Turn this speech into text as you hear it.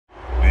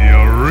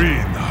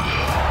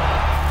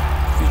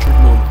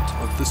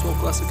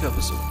classic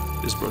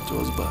episode is brought to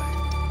us by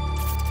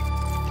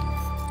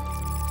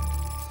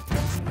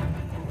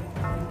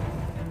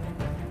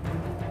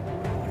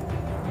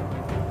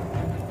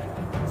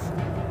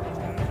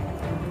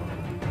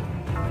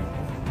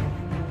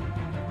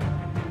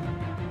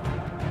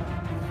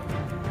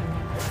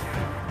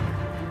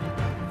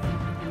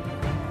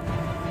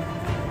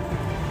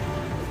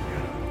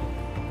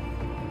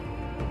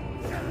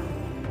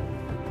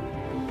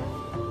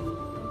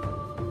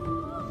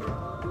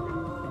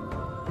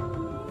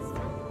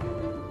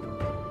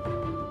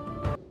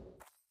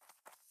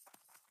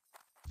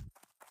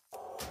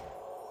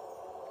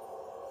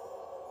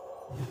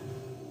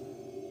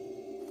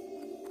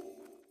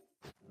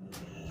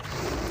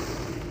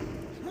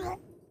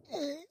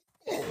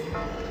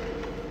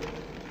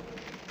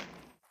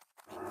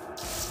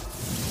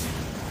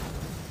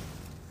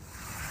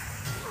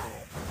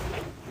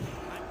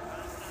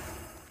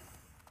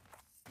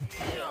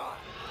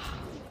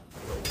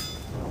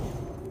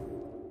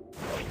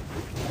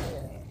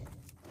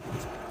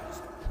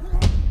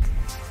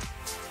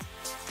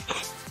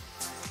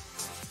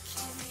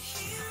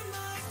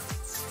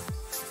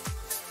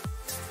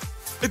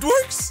It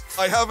works!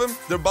 I have them,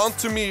 they're bound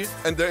to me,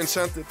 and they're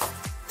enchanted.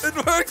 It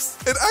works!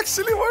 It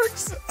actually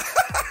works!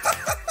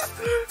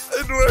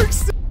 It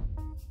works!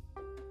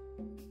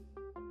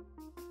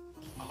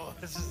 Oh,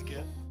 this is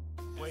good.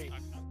 Wait.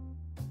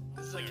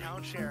 This is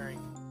account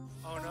sharing.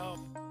 Oh no.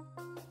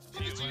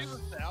 Did you use a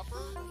sapper?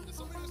 Did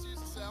somebody just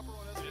use a sapper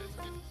on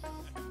S-Man?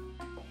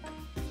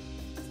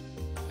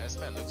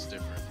 S-Man looks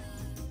different.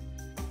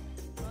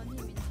 Run him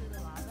into the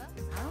lava?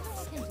 I don't know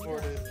if I can do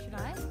that. Should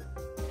I?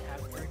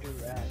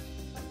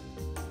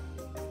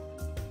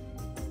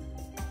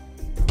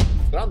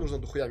 Да, нужно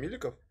дохуя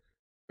миликов.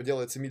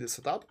 Делается мили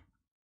сетап.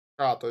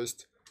 А, то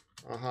есть...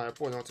 Ага, я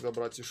понял тебя,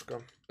 братишка.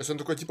 То есть он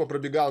такой, типа,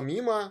 пробегал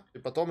мимо, и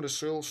потом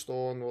решил,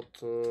 что он вот...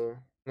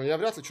 Ну, я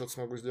вряд ли что-то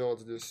смогу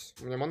сделать здесь.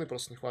 У меня маны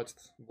просто не хватит.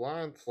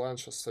 Блайнд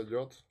сейчас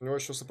сойдет. У него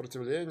еще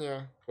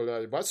сопротивление. Бля,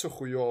 ебать, все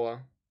хуево.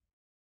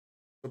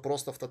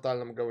 Просто в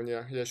тотальном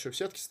говне. Я еще в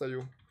сетке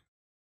стою.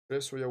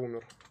 Скорее всего, я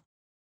умер.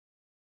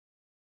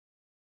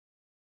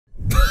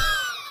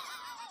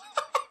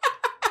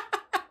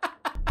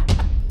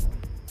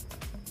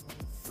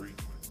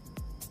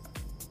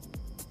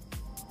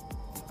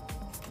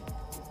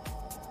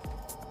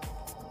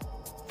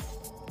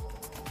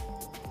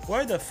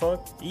 Where the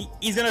fuck?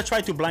 He's gonna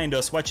try to blind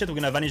us. Watch it, we're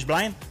gonna vanish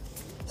blind.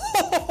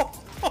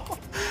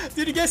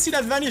 Did you guys see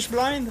that vanish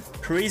blind?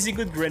 Crazy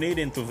good grenade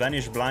into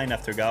vanish blind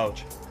after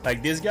gouge.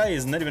 Like, this guy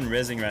is not even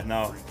rezzing right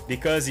now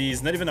because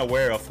he's not even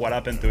aware of what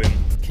happened to him.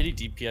 Kitty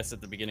DPS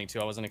at the beginning too.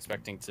 I wasn't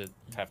expecting to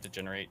have to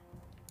generate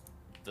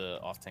the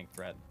off-tank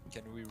threat.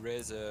 Can we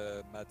raise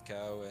a Mad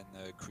Cow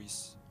and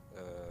Chris?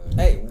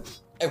 Hey,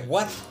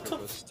 what?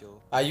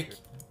 Are you?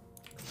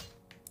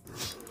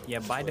 Yeah,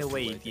 by the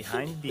way, if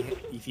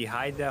you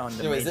hide there on the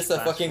Anyway, is mage this a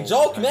pass fucking hole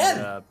joke, and man?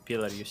 the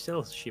pillar, you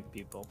still ship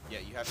people. Yeah,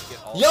 you have to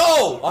get all.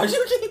 Yo, are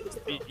you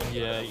kidding?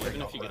 Yeah,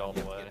 even if you get all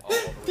the way.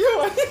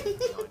 Yo.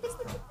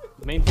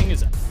 The main thing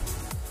is.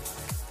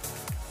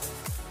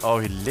 Oh,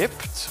 he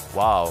lipped?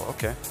 Wow,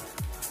 okay.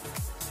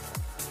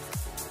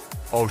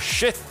 Oh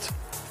shit!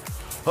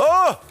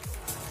 Oh!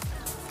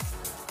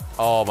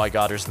 Oh my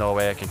god, there's no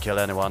way I can kill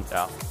anyone.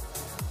 Yeah.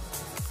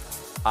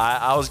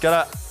 I was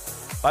gonna...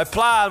 My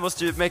plan was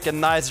to make a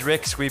nice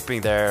Rick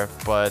sweeping there,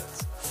 but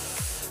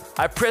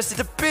I pressed it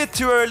a bit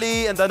too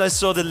early, and then I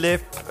saw the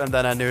lip, and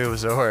then I knew it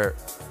was over.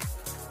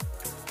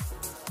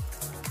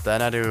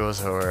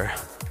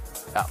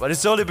 Yeah, but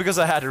it's only because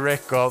I had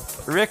Rick up.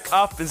 Rick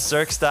up in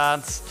Cirque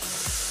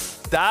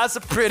stance. That's a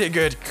pretty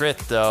good crit,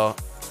 though.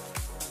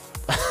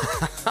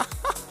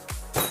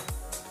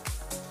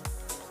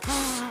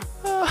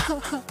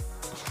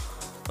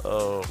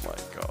 Oh my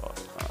god.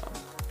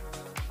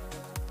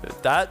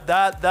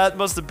 That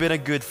must have been a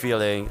good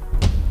feeling.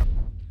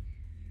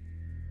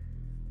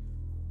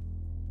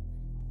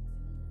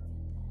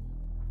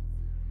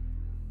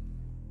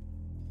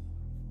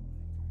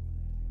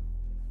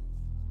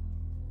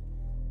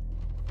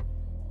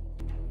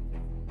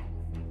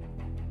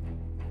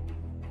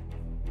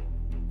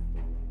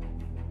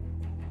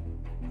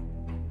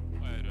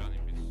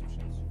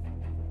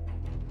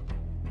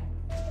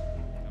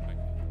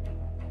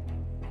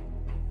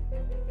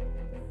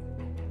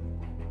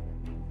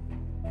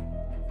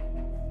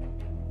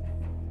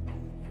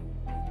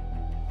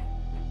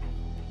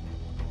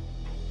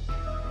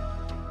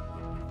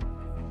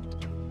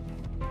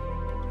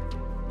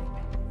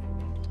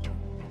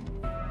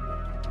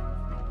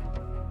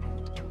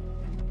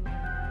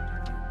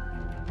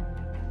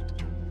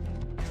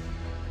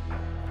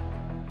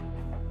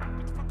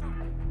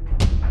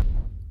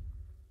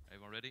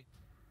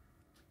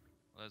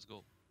 Let's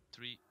go.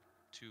 3,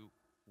 2,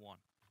 1.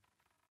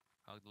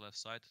 Hug the left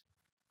side.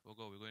 We'll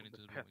go. We're going into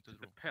the room. Into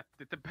the room. Pet.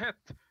 It's a pet.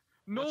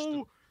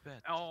 No.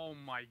 Pet. Oh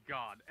my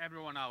god.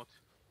 Everyone out.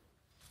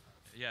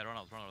 Yeah, run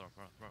out of the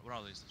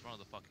distance. Run out of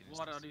the fucking distance.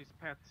 What are these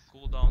pets?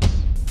 Cooldowns.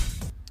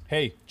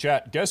 Hey,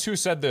 chat, guess who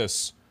said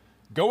this?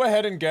 Go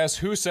ahead and guess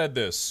who said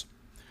this.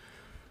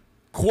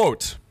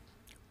 Quote,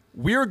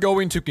 We're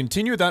going to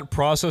continue that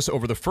process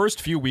over the first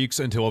few weeks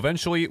until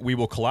eventually we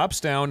will collapse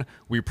down.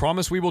 We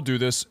promise we will do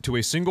this to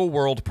a single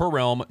world per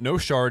realm, no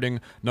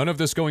sharding, none of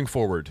this going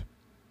forward.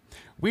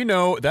 We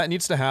know that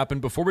needs to happen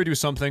before we do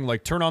something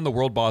like turn on the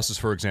world bosses,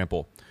 for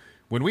example.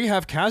 When we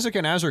have Kha'Zix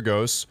and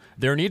Azergos,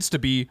 there needs to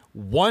be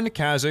one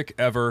Kha'Zix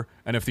ever,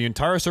 and if the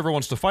entire server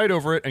wants to fight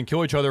over it and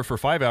kill each other for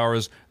 5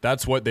 hours,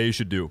 that's what they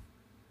should do.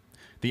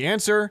 The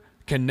answer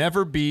can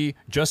never be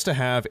just to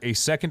have a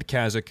second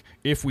Kha'Zix.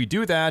 If we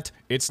do that,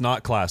 it's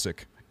not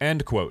classic.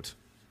 End quote.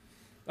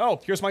 Oh,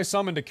 here's my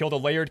summon to kill the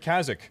layered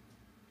Kha'Zix.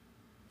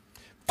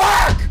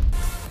 Fuck!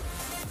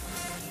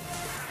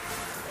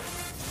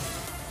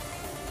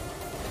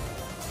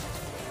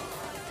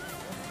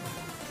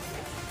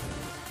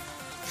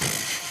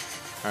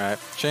 Alright,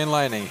 chain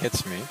lightning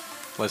hits me.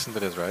 Listen to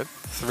this, right?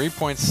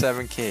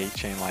 3.7k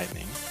chain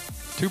lightning.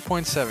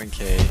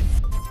 2.7k.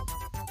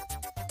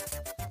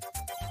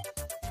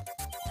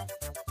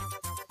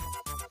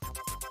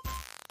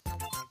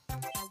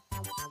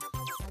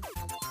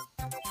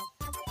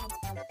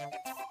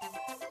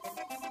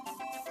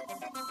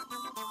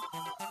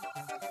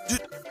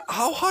 Dude,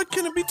 how hard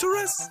can it be to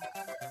rest?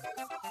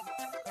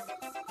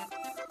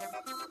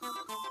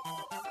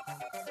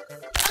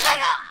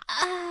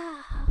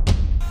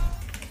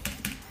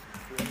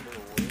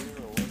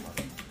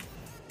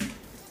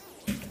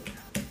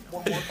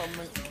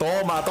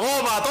 Toma,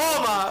 toma,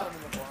 toma!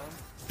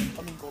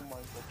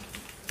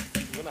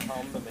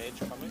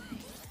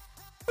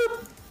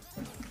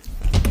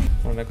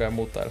 On näköjään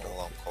muut täällä.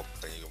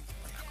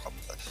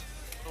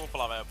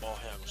 Tuplaveen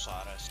pohjaa kun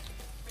saaresta.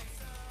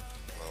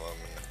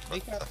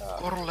 Mikä tää?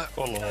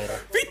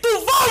 Kolle.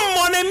 Vittu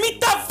vammanen,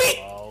 mitä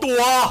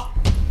vittua?!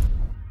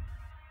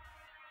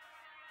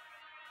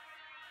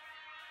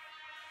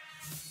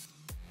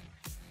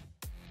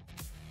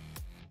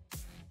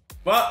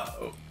 What?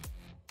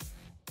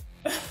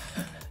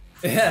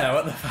 Yeah,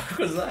 what the fuck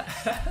was that?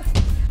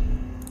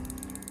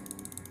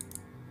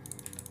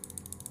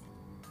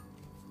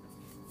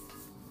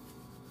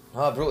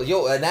 Oh, bro,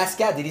 yo,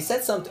 Nascat, did he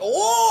send something?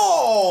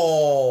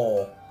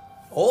 Oh,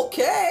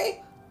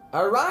 okay,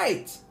 all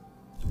right.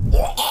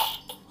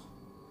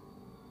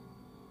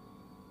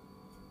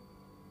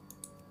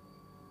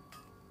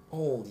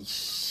 Holy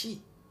shit!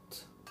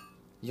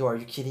 Yo, are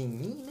you kidding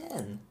me,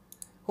 man?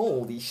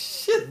 Holy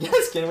shit,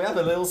 guys, can we have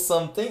a little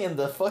something in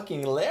the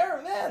fucking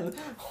lair, man?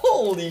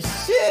 Holy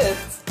shit!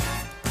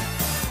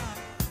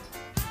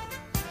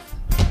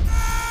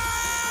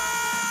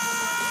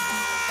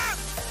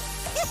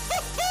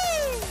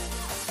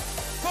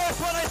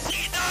 First one I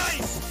see,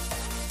 nice!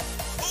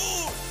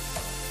 Ooh!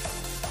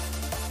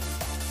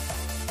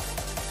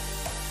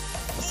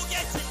 Who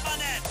gets it,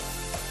 man?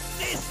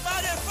 This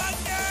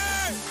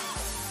motherfucker!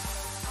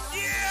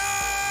 Yeah!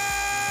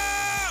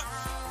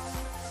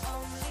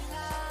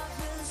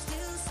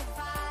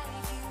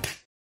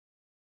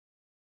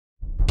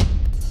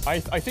 I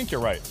think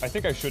you're right. I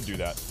think I should do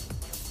that.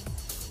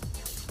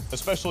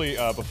 Especially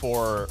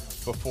before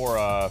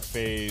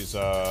phase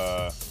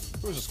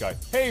who's this guy?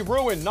 Hey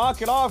Ruin,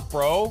 knock it off,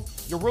 bro!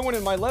 You're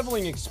ruining my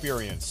leveling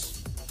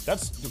experience.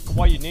 That's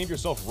why you named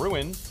yourself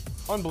Ruin.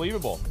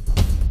 Unbelievable.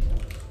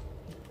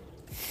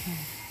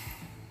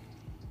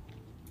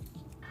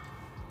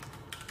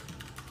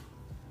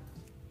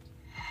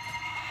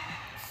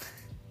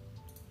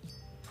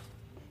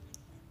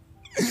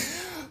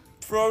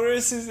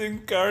 Progress is in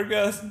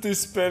Kargas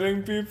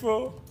dispelling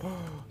people.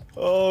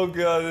 Oh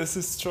god, this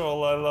is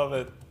troll. I love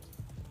it.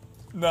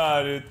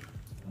 Nah, dude.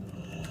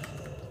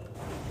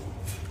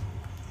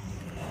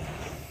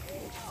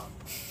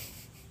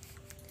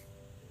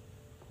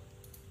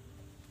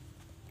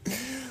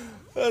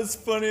 That's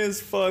funny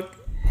as fuck.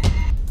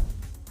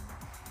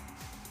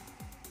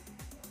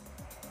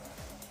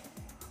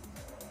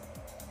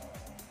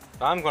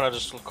 I'm gonna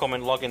just come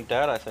and log in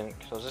dead, I think,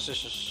 because this is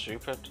just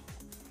stupid.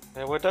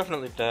 Yeah, we're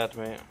definitely dead,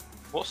 mate.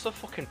 What's the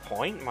fucking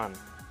point, man?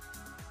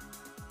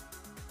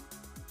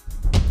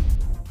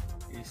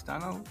 He's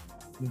tunnel.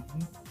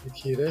 Did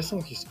he rest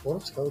on his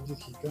corpse? How did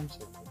he come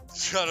so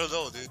far? I don't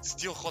know, dude.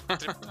 Still hot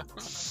trip.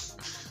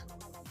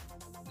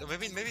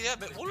 maybe yeah.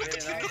 Oh, look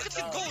at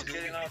him go,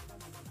 dude.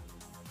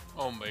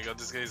 Oh my god,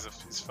 this guy is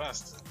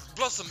fast.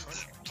 Blossom,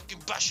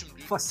 fucking bash him,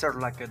 dude. Faster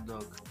like a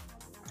dog.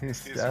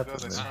 He's dead,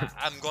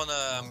 I'm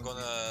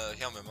gonna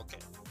helm him. Okay.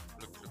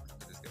 Look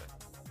at this guy.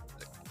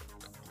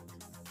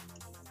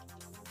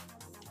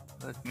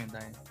 Let me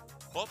die.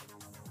 Hop.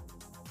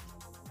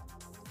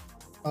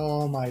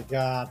 Oh my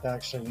god,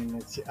 actually,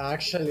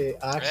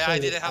 Yeah, I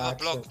didn't have a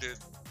block, dude.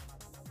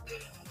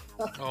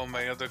 Oh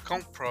my god, the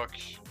comp proc.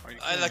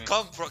 I like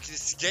comp proc,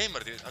 this gamer,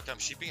 dude. Okay, I'm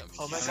shipping him.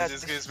 Oh my god,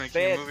 this guy's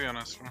making a movie on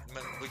us, bro.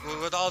 Man, we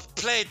got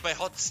outplayed by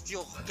hot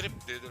steel trip,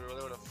 dude. Or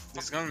whatever the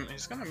fuck.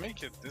 He's gonna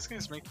make it. This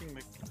guy's making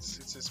like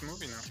it's his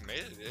movie now. He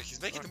made it. Yeah,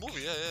 he's making the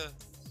movie. Yeah.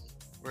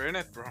 We're in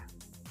it, bro.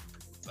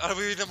 Are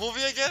we in the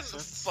movie again?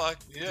 Fuck.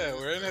 Yeah,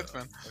 we're in it,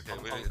 man. Okay,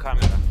 we're on in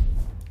camera.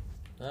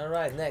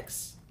 Alright,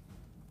 next.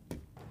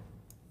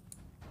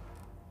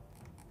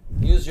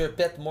 Use your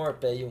pet more,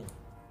 Payu.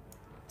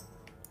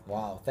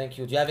 Wow, thank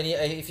you. Do you have any?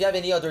 If you have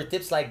any other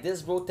tips like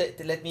this, bro,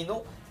 let me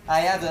know. I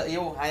have a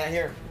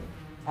here.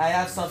 I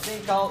have something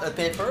called a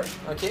paper,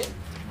 okay,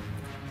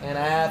 and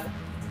I have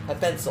a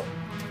pencil.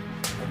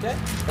 Okay,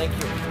 thank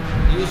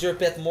you. Use your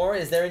pet more.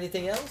 Is there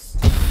anything else?